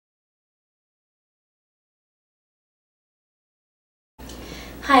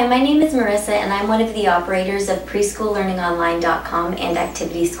Hi, my name is Marissa and I'm one of the operators of PreschoolLearningOnline.com and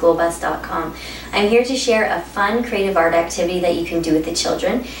ActivitySchoolBus.com. I'm here to share a fun creative art activity that you can do with the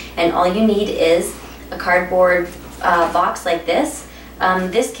children, and all you need is a cardboard box like this.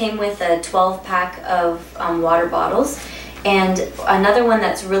 This came with a 12-pack of water bottles, and another one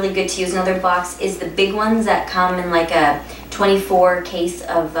that's really good to use, another box, is the big ones that come in like a 24 case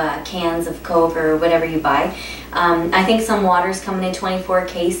of cans of Coke or whatever you buy. I think some waters come in a 24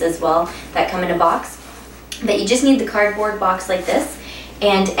 case as well that come in a box. But you just need the cardboard box like this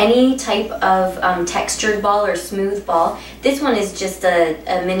and any type of textured ball or smooth ball. This one is just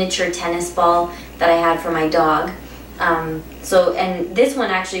a miniature tennis ball that I had for my dog. And this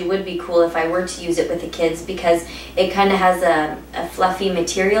one actually would be cool if I were to use it with the kids because it kind of has a fluffy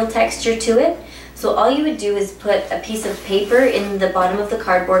material texture to it. So all you would do is put a piece of paper in the bottom of the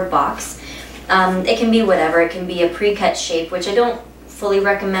cardboard box. It can be whatever, it can be a pre-cut shape, which I don't fully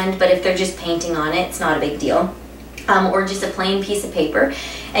recommend, but if they're just painting on it, it's not a big deal. Or just a plain piece of paper,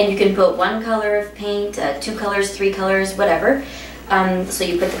 and you can put one color of paint, 2 colors, 3 colors, whatever. So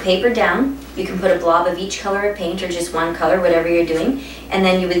you put the paper down, you can put a blob of each color of paint or just one color, whatever you're doing, and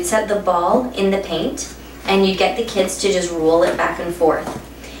then you would set the ball in the paint and you'd get the kids to just roll it back and forth.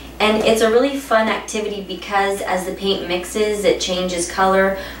 And it's a really fun activity because as the paint mixes, it changes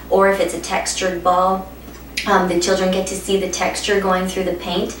color, or if it's a textured ball, the children get to see the texture going through the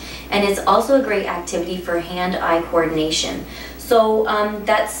paint, and it's also a great activity for hand-eye coordination. So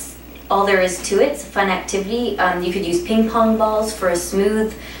that's all there is to it. It's a fun activity. You could use ping pong balls for a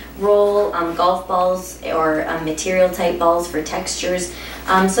smooth roll, golf balls or material type balls for textures.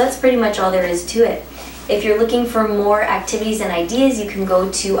 So that's pretty much all there is to it. If you're looking for more activities and ideas, you can go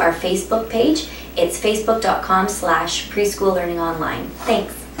to our Facebook page. It's facebook.com/preschoollearningonline.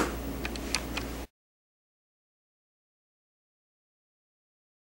 Thanks.